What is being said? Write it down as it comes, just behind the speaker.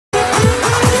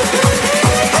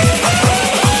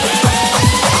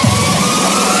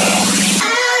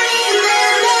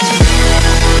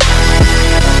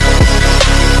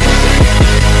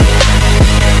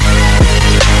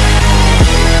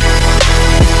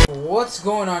What's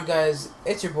going on, guys?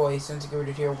 It's your boy, Centigrade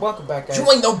here. Welcome back, guys.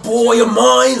 You ain't no boy of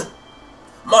mine!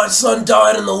 My son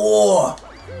died in the war!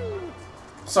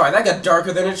 Sorry, that got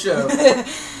darker than it should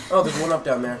have. Oh, there's one up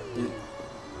down there.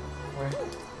 Where?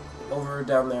 Over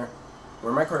down there.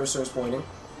 Where my cursor is pointing.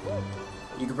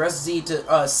 You can press C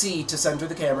to center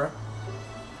the camera.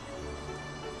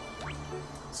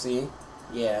 See?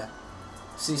 Yeah.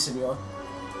 See, senor.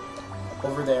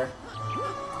 Over there.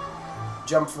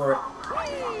 Jump for it.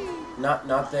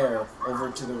 Not there. Over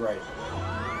to the right.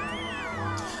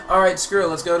 Alright, screw it.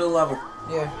 Let's go to the level.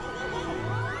 Yeah.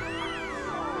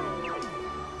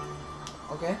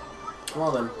 Okay.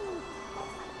 Well then.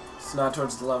 It's not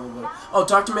towards the level, but... Oh,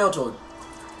 talk to Mailtoad.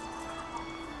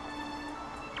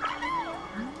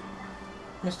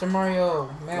 Mr. Mario.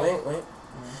 Wait.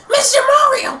 Mr.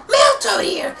 Mario, Mailtoad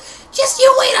here. Just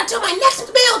you wait until my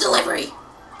next mail delivery.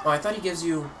 Oh, I thought he gives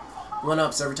you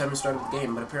 1-ups every time you start the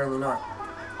game, but apparently not.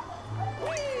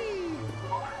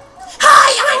 Hi,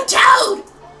 I'm Toad.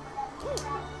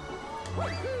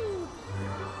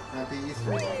 Happy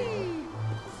Easter.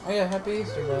 Oh yeah, happy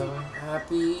Easter, by the way.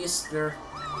 Happy Easter.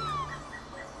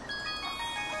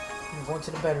 I'm going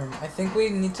to the bedroom. I think we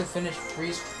need to finish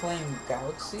Freeze Flame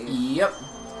Galaxy. Yep.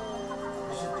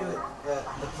 We should do it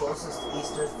the closest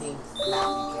Easter themed map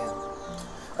we can.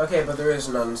 Okay, but there is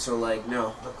none, so like,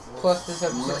 no. Plus, this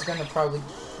episode's gonna probably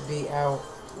be out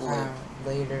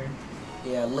later.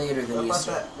 Yeah, later than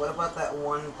Easter. What about that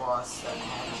one boss that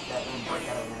can break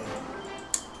out of nether?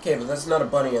 Okay, but that's not a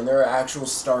bunny, and there are actual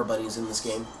star bunnies in this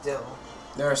game. Still.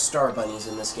 There are star bunnies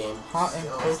in this game. Hot and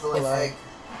cold Still a like. fake.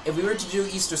 If we were to do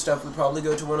Easter stuff, we'd probably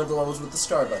go to one of the levels with the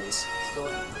star bunnies. Still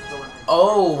a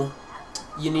Oh!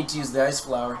 You need to use the ice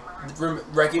flower.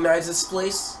 Recognize this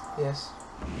place? Yes.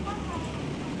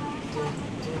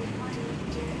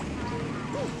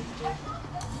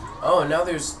 Oh, now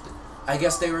there's... I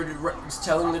guess they were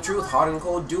telling the truth. Hot and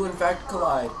cold do in fact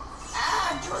collide.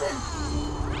 Ah, Jordan!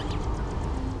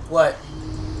 What?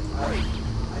 I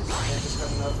just got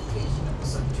a notification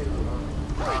episode 2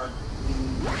 of our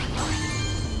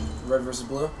Red versus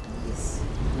blue? Yes.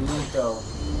 Nito.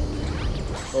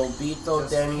 Bobito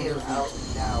Just Danny came out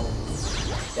now.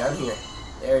 Down here.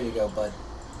 There you go, bud.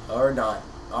 Or not.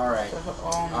 Alright.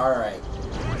 Alright.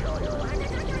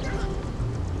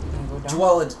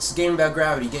 Joel, it's a game about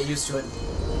gravity. Get used to it.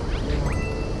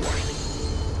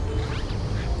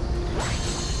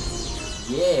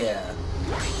 Yeah.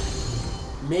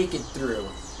 Make it through.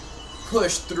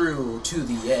 Push through to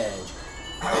the edge.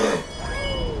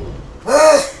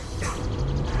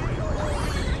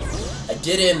 I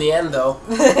did it in the end, though.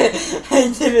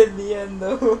 I did it in the end,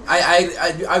 though.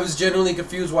 I was genuinely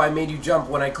confused why I made you jump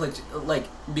when I clicked, like,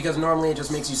 because normally it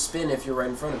just makes you spin if you're right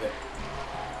in front of it.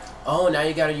 Oh, now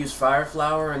you gotta use fire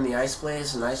flower in the ice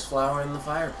place and ice flower in the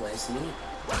fireplace. Neat.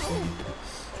 What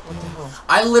the hell?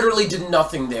 I literally did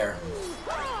nothing there.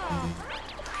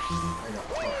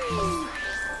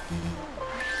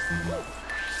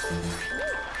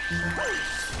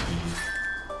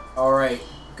 Alright,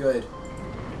 good.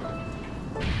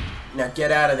 Now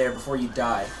get out of there before you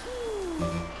die.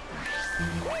 You're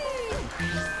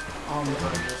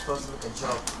supposed to look a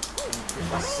joke. You're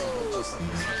supposed to say it just like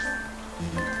this one.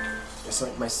 Just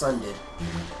like my son did.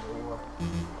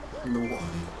 In the war.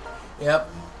 Yep.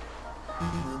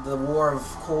 The war of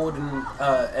cold and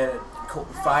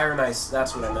fire and ice.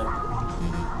 That's what I meant.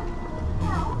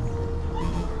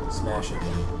 Smash it.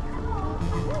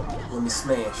 Let me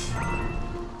smash.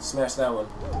 Smash that one.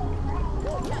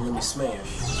 Let me smash.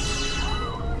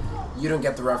 You don't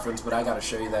get the reference, but I gotta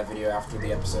show you that video after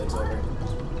the episode's over.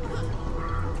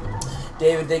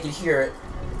 David, they can hear it.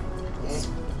 Yeah.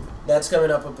 That's coming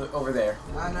up over there.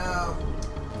 I know.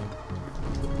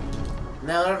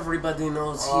 Now everybody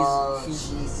knows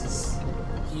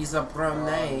he's a pro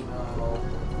nay. No.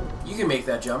 You can make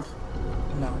that jump.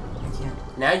 No, I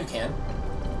can't. Now you can.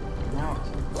 Now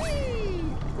I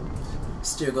can't.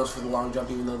 Still goes for the long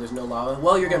jump even though there's no lava.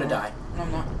 Well, you're gonna die. No,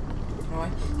 I'm not. No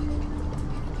way.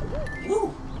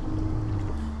 Woo!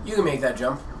 You can make that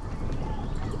jump.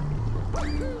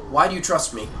 Why do you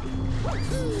trust me?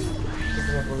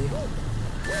 Because I believe.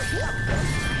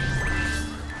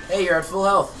 Hey, you're at full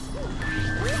health.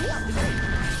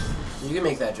 You can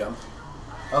make that jump.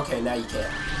 Okay, now you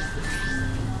can't.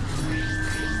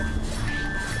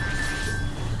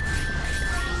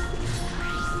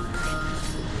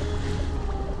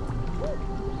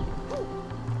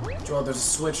 Joel, there's a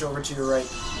switch over to your right.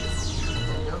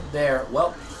 There.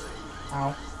 Well.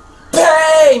 Ow.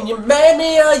 Pain! You made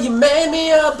me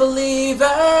a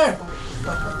believer!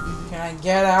 Can I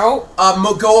get out?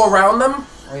 Go around them?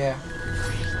 Oh yeah.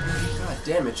 God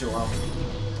damn it, Joel.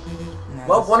 Nah,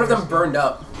 Well, that's one too of them risky. burned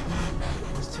up.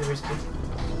 It's too risky.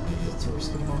 It's too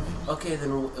risky move. Okay,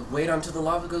 then wait until the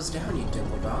lava goes down, you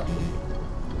diddly-bop.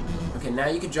 Okay, now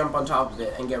you can jump on top of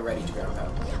it and get ready to ground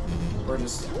pound. Or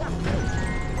just...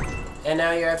 And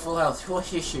now you're at full health.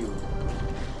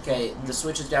 Okay, the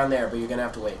switch is down there, but you're gonna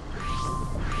have to wait.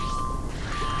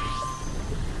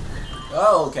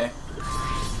 Oh, okay.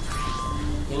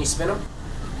 Can you spin him?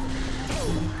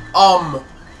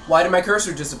 Why did my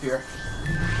cursor disappear?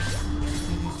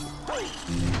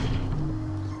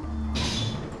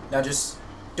 Now just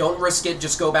don't risk it.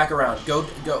 Just go back around. Go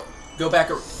back.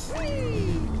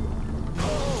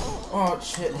 Oh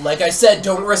shit! Like I said,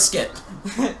 don't risk it.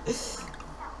 I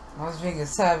was being a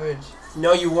savage.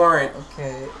 No, you weren't.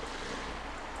 Okay.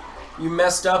 You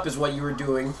messed up, is what you were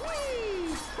doing.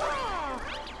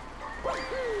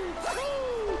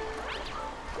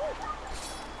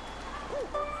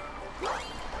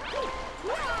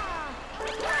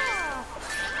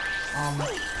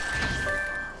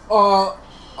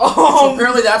 So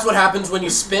apparently that's what happens when you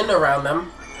spin around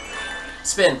them.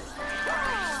 Spin.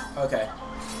 Okay.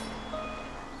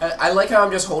 I like how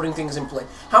I'm just holding things in place.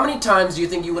 How many times do you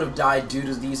think you would have died due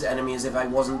to these enemies if I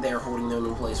wasn't there holding them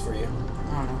in place for you?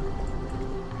 I don't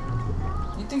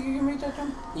know. You think you can make that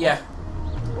jump? Yeah.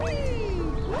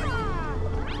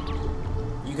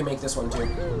 You can make this one too.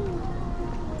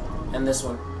 And this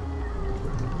one.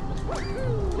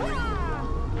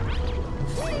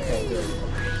 Okay, good.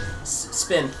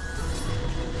 Spin.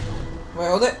 Wait,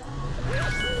 hold it.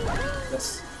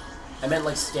 That's... I meant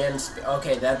like stand...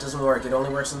 Okay, that doesn't work. It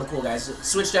only works on the cool guys.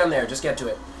 Switch down there. Just get to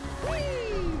it.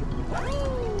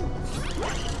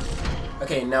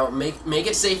 Okay, now make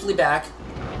it safely back.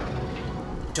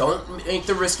 Don't make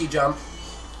the risky jump.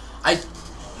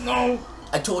 No!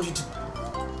 I told you to...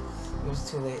 It was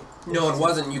too late. No, it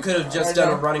wasn't. You could have just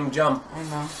done a running jump. I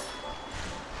know.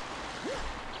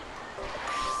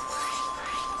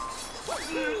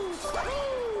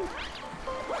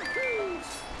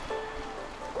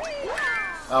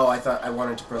 Oh, I thought I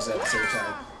wanted to press that at the same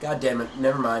time. God damn it.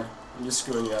 Never mind. I'm just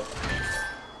screwing you up.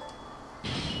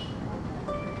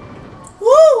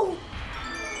 Woo!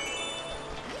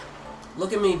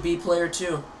 Look at me, B player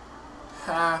 2.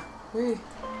 Ha. Wait.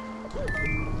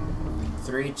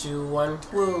 3, 2, 1.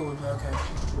 Woo. Okay.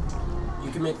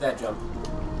 You can make that jump.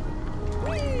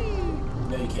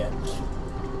 No, you can't.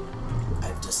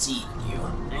 I've deceived you.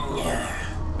 Yeah.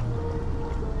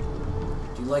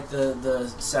 Do you like the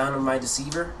sound of my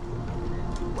deceiver?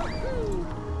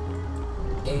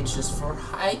 H is for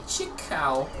hi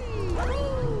chicow.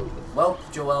 Well,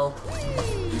 Joel,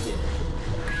 you did it.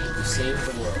 You saved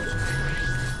the world.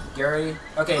 Gary,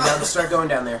 okay, now let's start going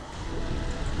down there.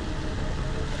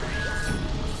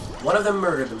 One of them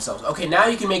murdered themselves. Okay, now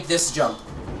you can make this jump.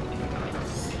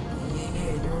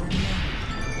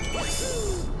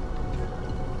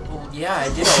 Well, yeah, I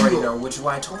did already know, which is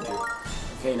why I told you.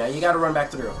 Okay, now you gotta run back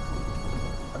through.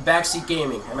 Backseat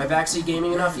gaming. Am I backseat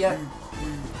gaming enough yet?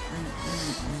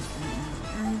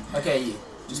 Okay,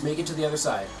 just make it to the other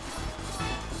side.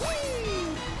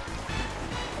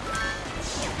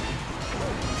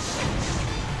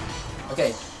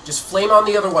 Okay, just flame on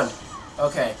the other one.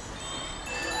 Okay.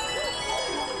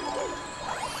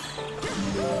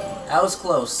 That was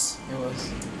close. It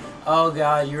was. Oh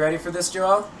god, you ready for this,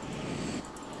 Joel?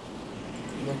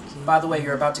 Lucky. By the way,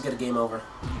 you're about to get a game over.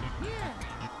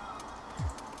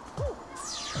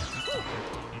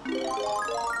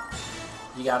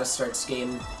 You gotta start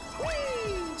skating.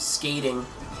 Skating.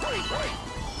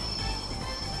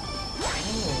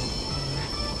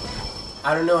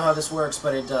 I don't know how this works,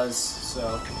 but it does,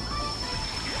 so...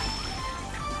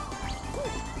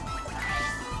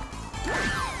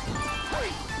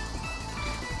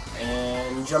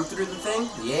 And jump through the thing?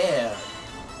 Yeah.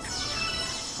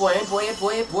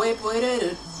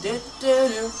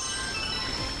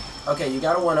 Okay, you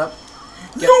got a 1-up.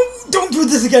 No! Don't do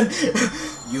this again!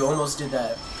 You almost did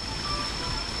that.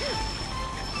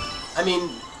 I mean,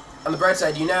 on the bright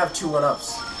side, you now have 2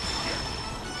 1-ups.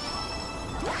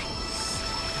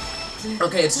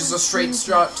 Okay, it's just a straight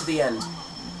shot to the end.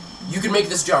 You can make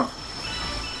this jump.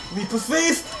 Leap of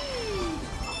faith!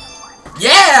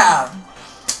 Yeah!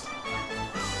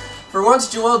 For once,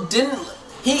 Joel didn't...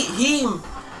 He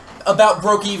about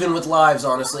broke even with lives,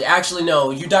 honestly. Actually, no.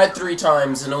 You died 3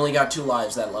 times and only got 2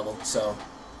 lives that level, so...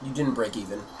 You didn't break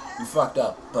even. You fucked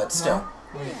up, but still. No.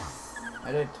 Wait.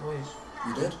 I did twice.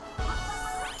 You did?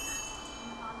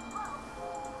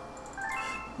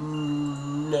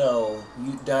 No.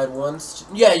 You died once?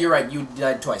 Yeah, you're right. You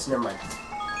died twice. Never mind.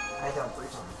 I died 3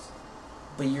 times.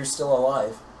 But you're still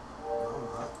alive. No, I'm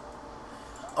not.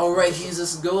 Oh right, he's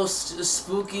this ghost,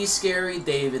 spooky, scary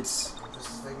David's. This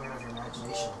is a figment of your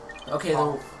imagination. Okay,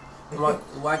 then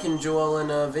why can Joel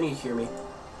and Vinny hear me?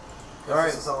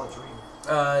 Alright. This is all a dream.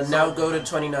 Now go to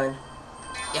 29.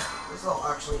 Yeah. This is all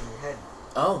actually in your head.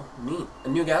 Oh, neat. A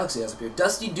new galaxy has appeared.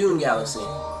 Dusty Dune Galaxy.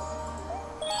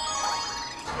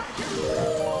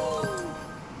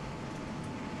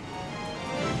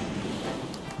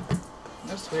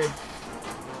 That's weird.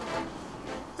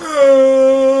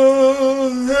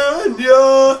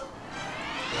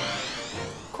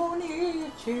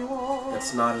 Konnichiwa.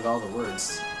 That's not at all the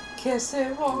words.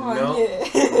 Kesewa. Nope.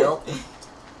 Yeah. Nope.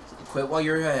 Quit while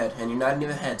you're ahead, and you're not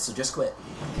even ahead, so just quit.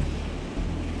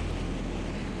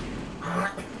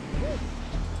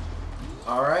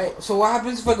 Alright. So what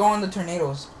happens if I go in the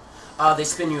tornadoes? They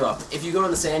spin you up. If you go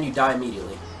in the sand, you die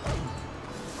immediately.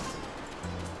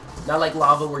 Not like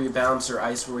lava where you bounce or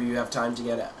ice where you have time to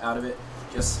get out of it.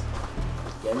 Just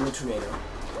get in the tornado.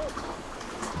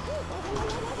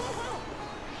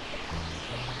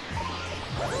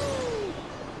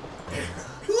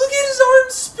 Look at his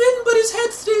arms spin, but his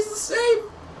head stays the same.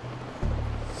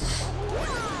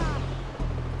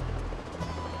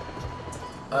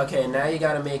 Okay, now you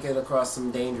gotta make it across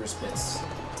some dangerous bits.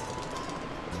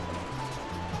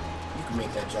 You can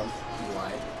make that jump. You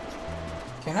lied.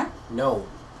 Can I? No.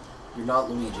 You're not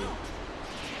Luigi.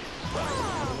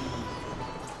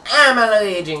 I'm a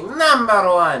Luigi,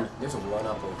 #1! There's a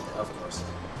 1-up over there, of course.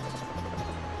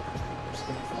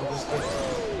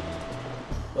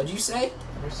 What'd you say?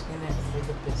 We're skin it for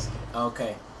the biscuit.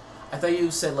 Okay. I thought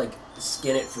you said, like,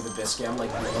 skin it for the biscuit. I'm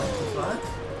like, what the fuck?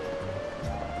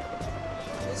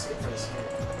 Biscuit for the skin.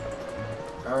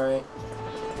 Alright.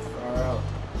 Far out.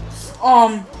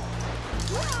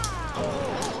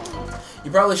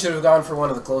 You probably should have gone for one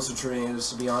of the closer tornadoes,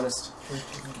 to be honest.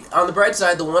 On the bright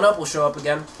side, the 1-up will show up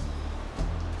again.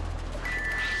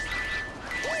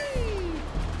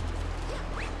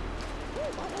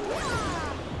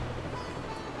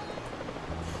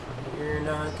 You're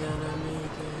not gonna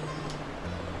make it.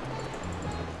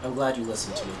 I'm glad you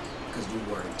listened to me, because you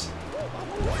weren't.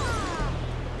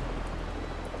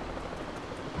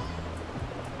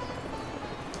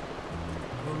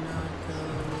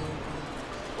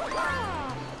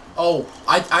 Oh,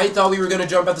 I thought we were gonna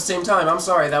jump at the same time. I'm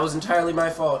sorry, that was entirely my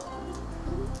fault.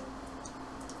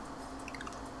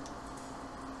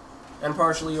 And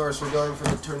partially yours for going for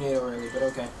the tornado early, but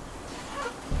okay.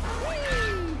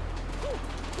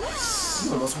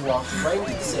 You almost walked right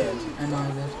into the sand. I know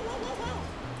I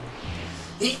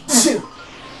did.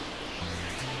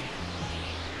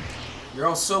 You're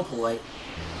all so polite.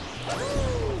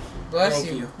 Bless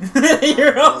Thank you.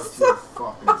 You're all so...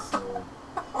 fucking soul.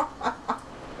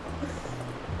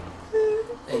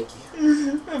 Thank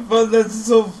you. But that's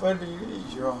so funny.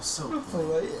 You're all so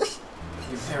Polite.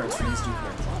 Your parents raised you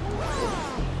correctly.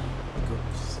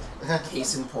 Good.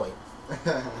 Case in point.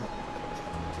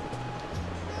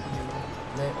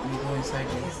 Let me go inside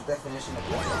you. What's the definition of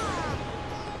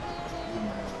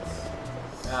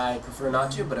I prefer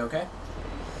not to, but okay.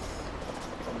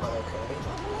 but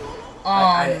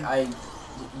okay.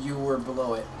 You were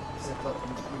below it. We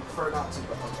prefer not to,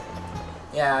 but okay.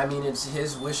 Yeah, I mean, it's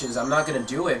his wishes. I'm not gonna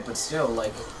do it, but still,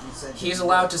 like, You said he's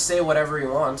allowed to say whatever he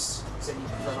wants. You said you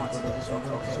prefer not to, but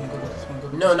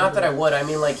okay. No, not that I would. I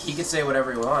mean, like, he could say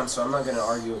whatever he wants, so I'm not gonna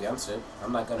argue against it.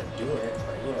 I'm not gonna do it,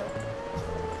 but, you know.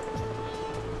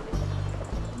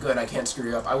 Good, I can't screw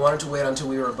you up. I wanted to wait until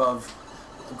we were above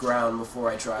the ground before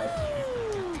I tried.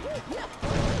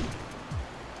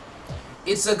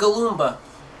 It's a Galoomba.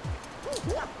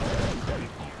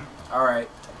 Alright.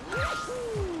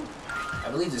 I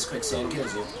believe this quicksand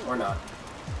kills you, or not.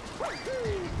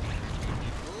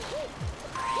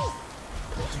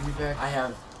 I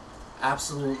have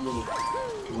absolutely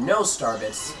no star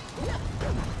bits.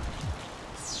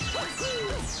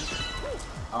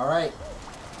 Alright.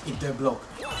 Hit the block.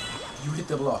 You hit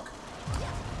the block.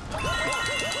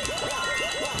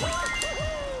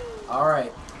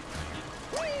 Alright.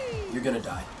 You're gonna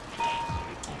die.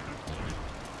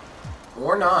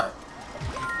 Or not.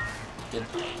 Yeah.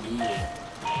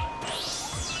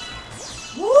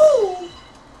 Woo!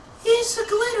 It's a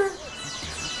glitter.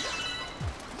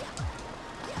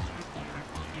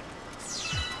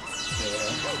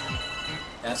 Yeah.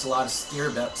 That's a lot of stair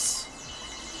butts.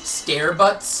 Stair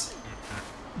butts?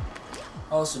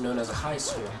 Also known as a high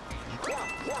score.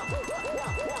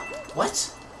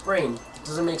 What? Brain.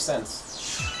 Doesn't make sense.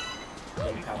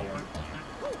 I'm Padawan.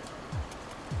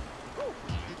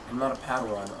 I'm not a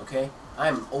Padawan, okay?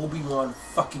 I'm Obi-Wan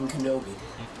fucking Kenobi.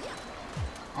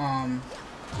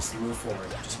 Just move forward.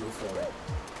 Just move forward.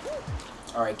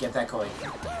 Alright, get that coin.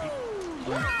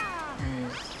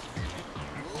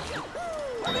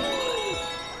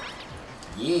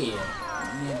 Yeah.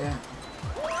 Yeah, that.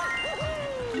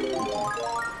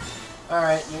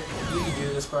 Alright, you can do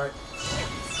this part.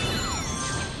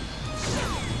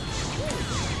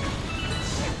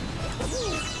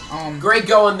 Great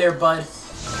going there, bud.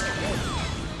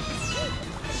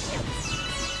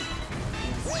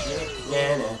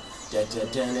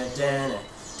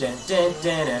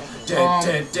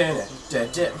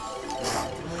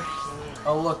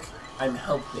 Oh look, I'm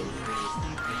helping.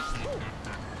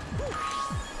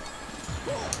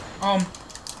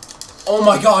 Oh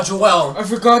my god, Joel! I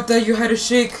forgot that you had a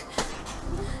shake.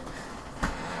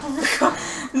 I forgot.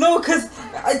 No, cause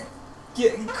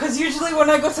usually when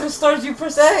I go to the stars, you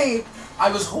press A.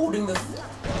 I was holding the.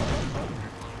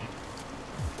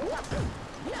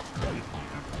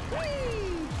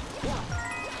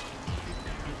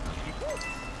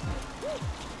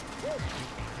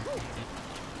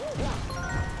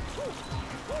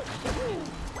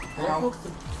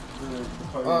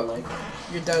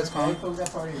 Your dad's calling. We'll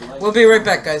We'll be right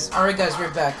back, guys. Alright, guys,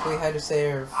 we're back. We had to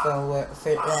say our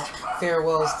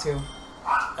farewells to.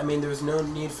 I mean, there was no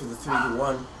need for the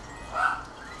 3-1.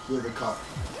 With the cup.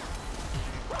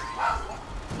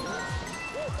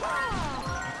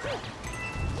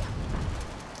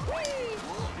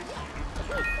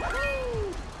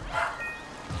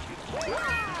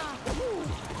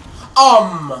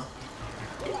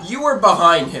 You were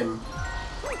behind him.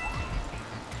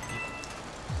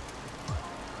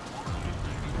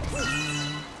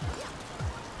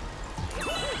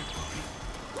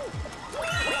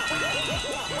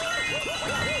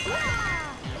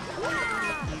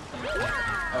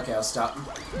 Okay, I'll stop him.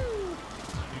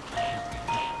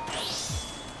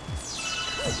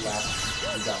 I'm glad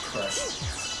you got crushed.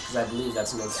 Because I believe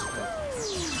that's an instant hit.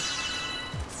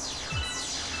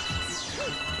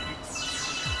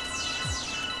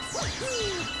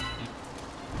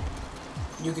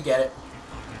 You could get it.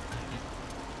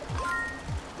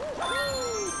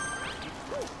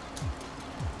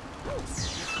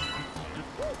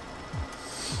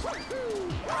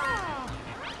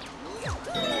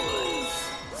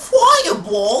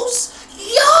 Fireballs?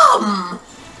 Yum!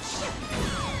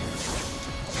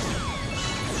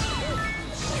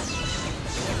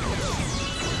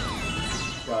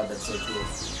 God, that's so cool.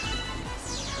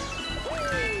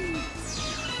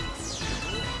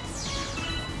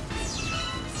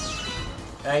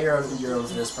 Now you're on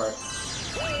for this part.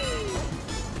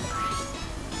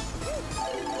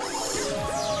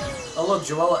 Oh look,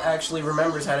 Joella actually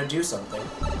remembers how to do something.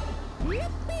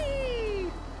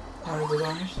 How to do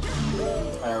honors?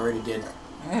 I already did.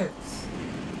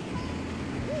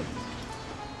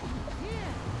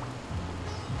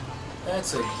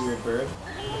 That's a weird bird.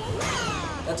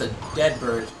 That's a dead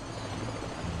bird.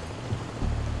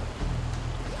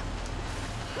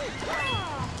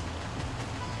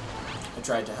 I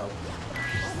tried to help.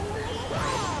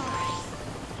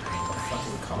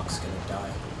 Fucking cock's gonna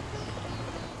die.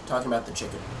 Talking about the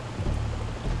chicken.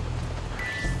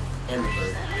 And the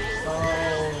bird. Oh,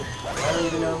 I don't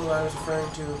even know who I was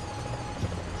referring to. It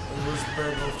was the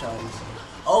bird both times.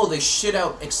 Oh, they shit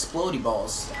out explodey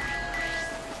balls.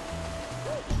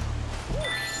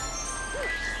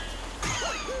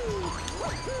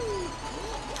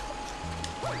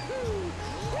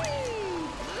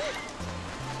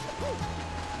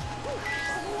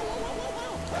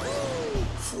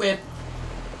 Flip.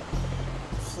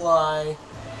 Fly.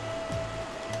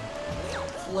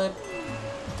 Flip.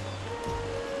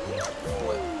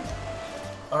 Flip.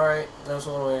 Alright, that's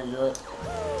one way to do it.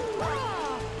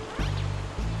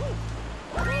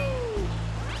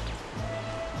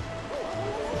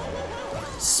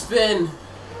 Spin!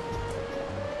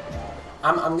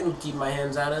 I'm gonna keep my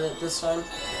hands out of it this time.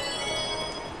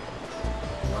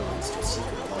 One one's still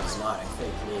secret, one's not, I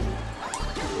think, maybe.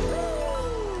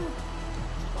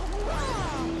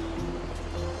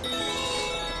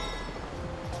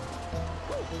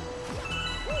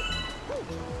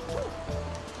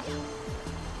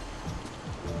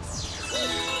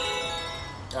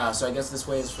 So I guess this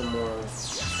way is for more of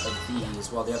these,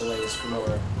 while the other way is for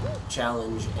more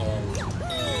challenge and...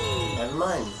 Never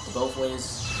mind, both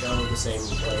ways go the same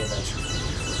way eventually.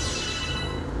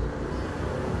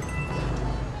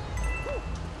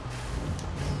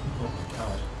 Oh my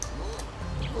god.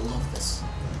 I love this.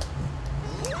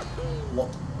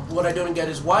 What I don't get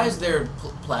is, why is there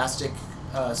plastic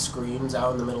screens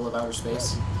out in the middle of outer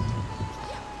space?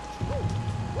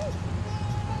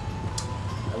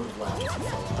 I would have laughed if you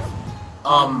fell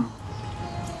off.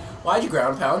 Why'd you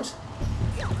ground pound?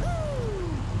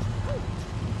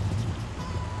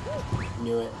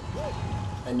 Knew it.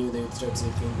 I knew they would start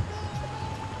sinking.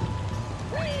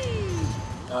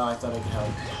 Oh, I thought I could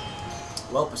help.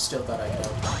 Well, I still thought I could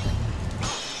help.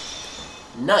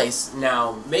 Nice.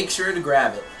 Now, make sure to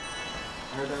grab it.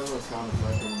 I heard that little sound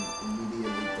effect and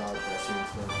immediately thought that she was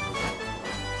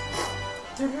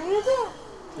going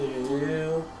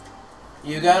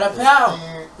You got a pal.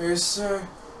 Yes, sir.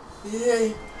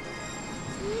 Yay.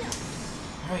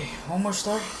 Alright, one more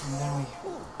star, and then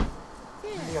we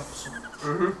end the episode.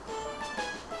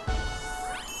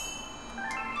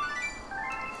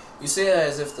 You say that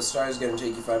as if the star is going to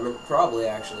take you 5 minutes. Probably,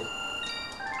 actually.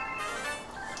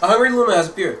 A hungry Luma has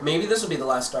appeared. Maybe this will be the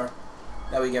last star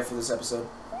that we get for this episode.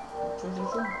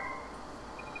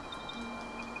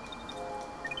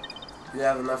 You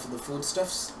have enough of the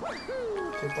foodstuffs?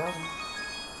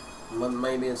 2,000. But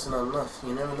maybe it's not enough.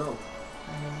 You never know.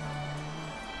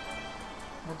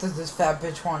 What does this fat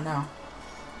bitch want now?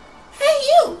 Hey,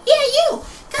 you! Yeah, you!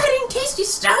 Got any tasty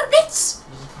star bits?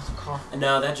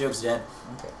 No, that joke's dead.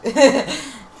 Okay.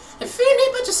 I found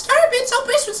a bunch of star bits, I'll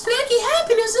burst with snacky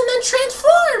happiness and then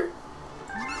transform!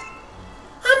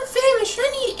 I'm famished. I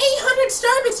need 800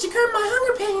 star bits to curb my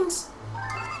hunger pains.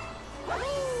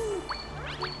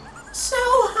 So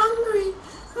hungry.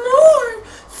 More!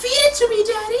 Feed it to me,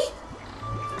 Daddy!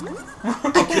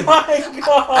 Oh my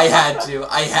god! I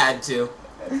had to.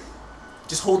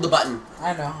 Just hold the button.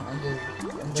 I know,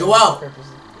 I'm Joel!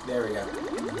 purposes. There we go.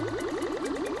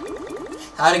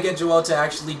 How to get Joel to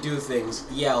actually do things.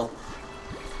 Yell.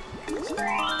 You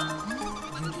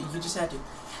just had to.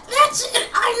 That's it!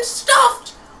 I'm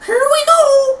stuffed! Here we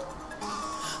go!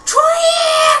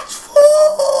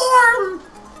 Transform!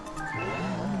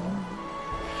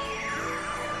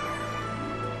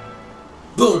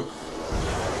 Boom!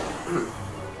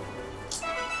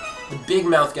 The Big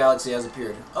Mouth Galaxy has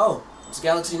appeared. Oh, it's a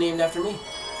galaxy named after me.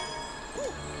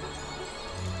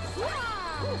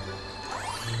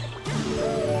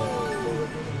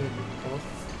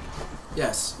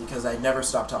 Yes, because I never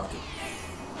stop talking.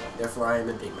 Therefore, I am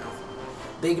a Big Mouth.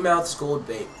 Big Mouth's gold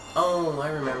bait. Oh, I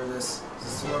remember this. Is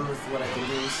this the one with what I can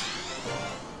lose?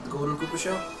 The Golden Koopa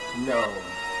Show? No.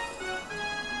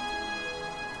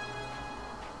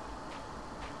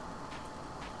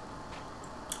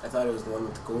 I thought it was the one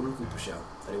with the Golden Koopa Show,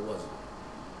 but it wasn't.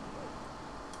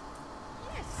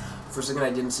 For a second, I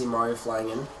didn't see Mario flying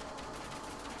in.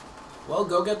 Well,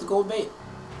 go get the gold bait.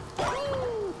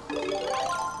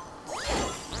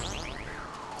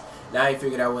 Now you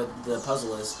figured out what the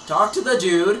puzzle is. Talk to the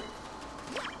dude.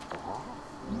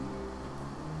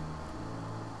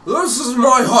 This is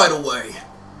my hideaway.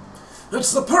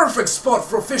 It's the perfect spot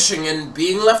for fishing and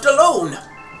being left alone.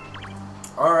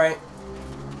 Alright.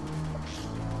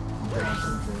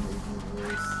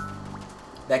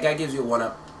 That guy gives you a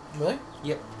 1-up. Really?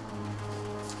 Yep.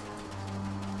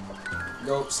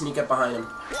 Go sneak up behind him.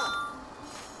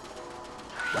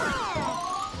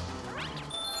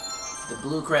 The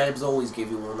blue crabs always give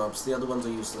you 1-ups. The other ones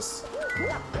are useless.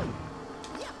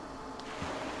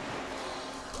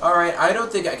 Alright, I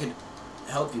don't think I could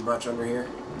help you much under here.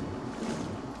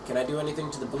 Can I do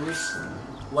anything to the blues?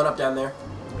 1-up down there.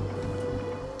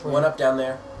 1-up down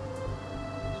there.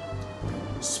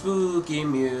 Spooky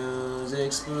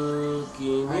music,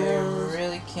 spooky music. I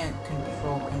really can't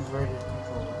control inverted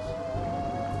controllers.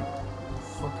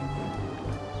 Fucking hate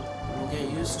We'll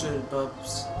get used to it,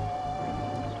 Bubs.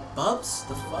 Bubs?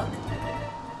 The fuck?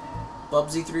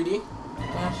 Bubsy 3D? it.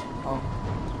 Oh.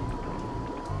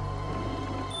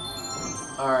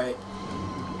 Alright.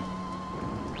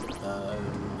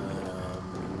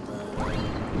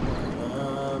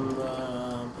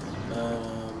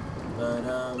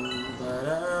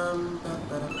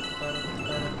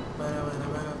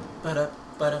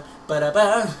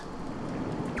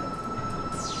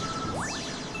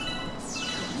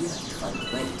 You have to find a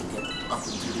way to get up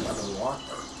into the other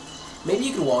water. Maybe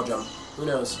you can wall jump. Who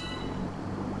knows?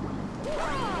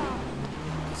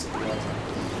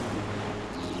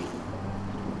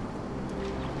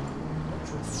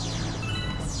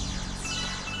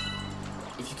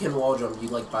 If you can wall jump, you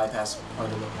like bypass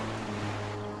part of the level.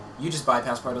 You just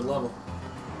bypass part of the level.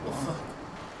 Well, fuck.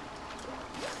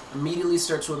 Immediately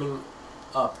start swimming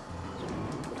up.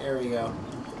 There we go.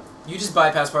 You just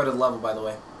bypass part of the level, by the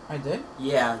way. I did?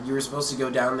 Yeah, you were supposed to go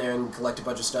down there and collect a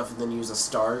bunch of stuff and then use a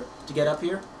star to get up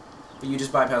here. But you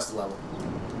just bypassed the level.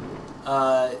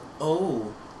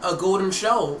 Oh. A golden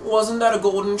shell. Wasn't that a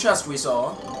golden chest we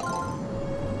saw?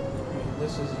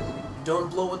 This is... Don't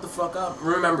blow it the fuck up.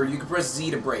 Remember, you can press Z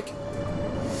to break.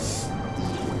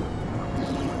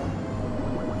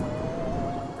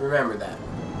 Remember that.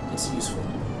 It's useful.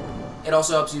 It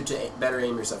also helps you to better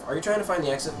aim yourself. Are you trying to find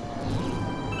the exit?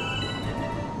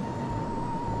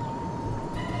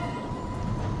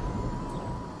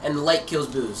 And light kills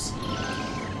booze.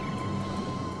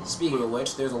 Speaking of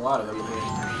which, there's a lot of them in here.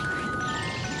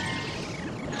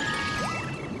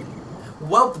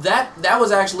 Well, that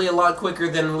was actually a lot quicker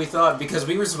than we thought, because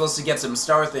we were supposed to get some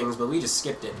star things, but we just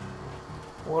skipped it.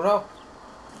 What up?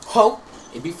 Ho!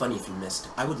 It'd be funny if you missed.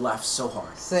 I would laugh so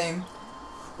hard. Same.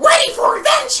 Ready for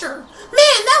adventure!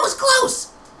 Man, that was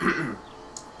close!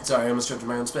 Sorry, I almost choked on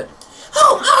my own spit.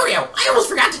 Oh, Mario, I almost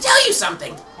forgot to tell you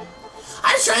something.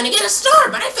 I was trying to get a star,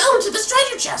 but I fell into this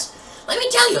treasure chest. Let me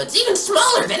tell you, it's even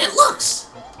smaller than it looks.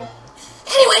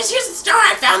 Anyways, here's the star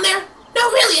I found there. No,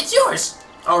 really, it's yours.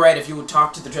 Alright, if you would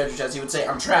talk to the treasure chest, he would say,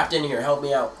 I'm trapped in here, help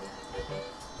me out.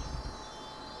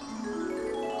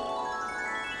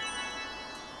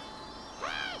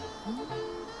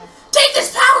 Take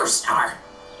this power star.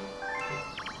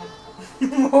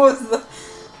 What was the...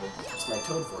 It's my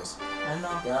Toad voice. I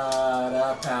know. Got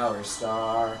a power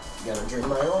star. Gotta drink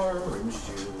my orange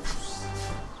juice.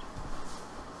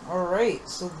 Alright,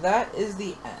 so that is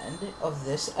the end of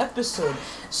this episode.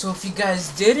 So if you guys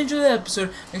did enjoy the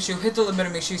episode, make sure you hit the like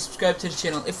button, make sure you subscribe to the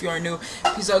channel if you are new.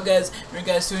 Peace out, guys.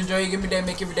 Remember, guys, to enjoy your gimme day,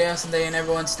 make every day awesome day, and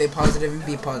everyone stay positive and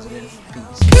be positive.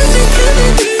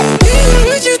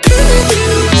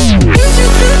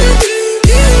 Peace.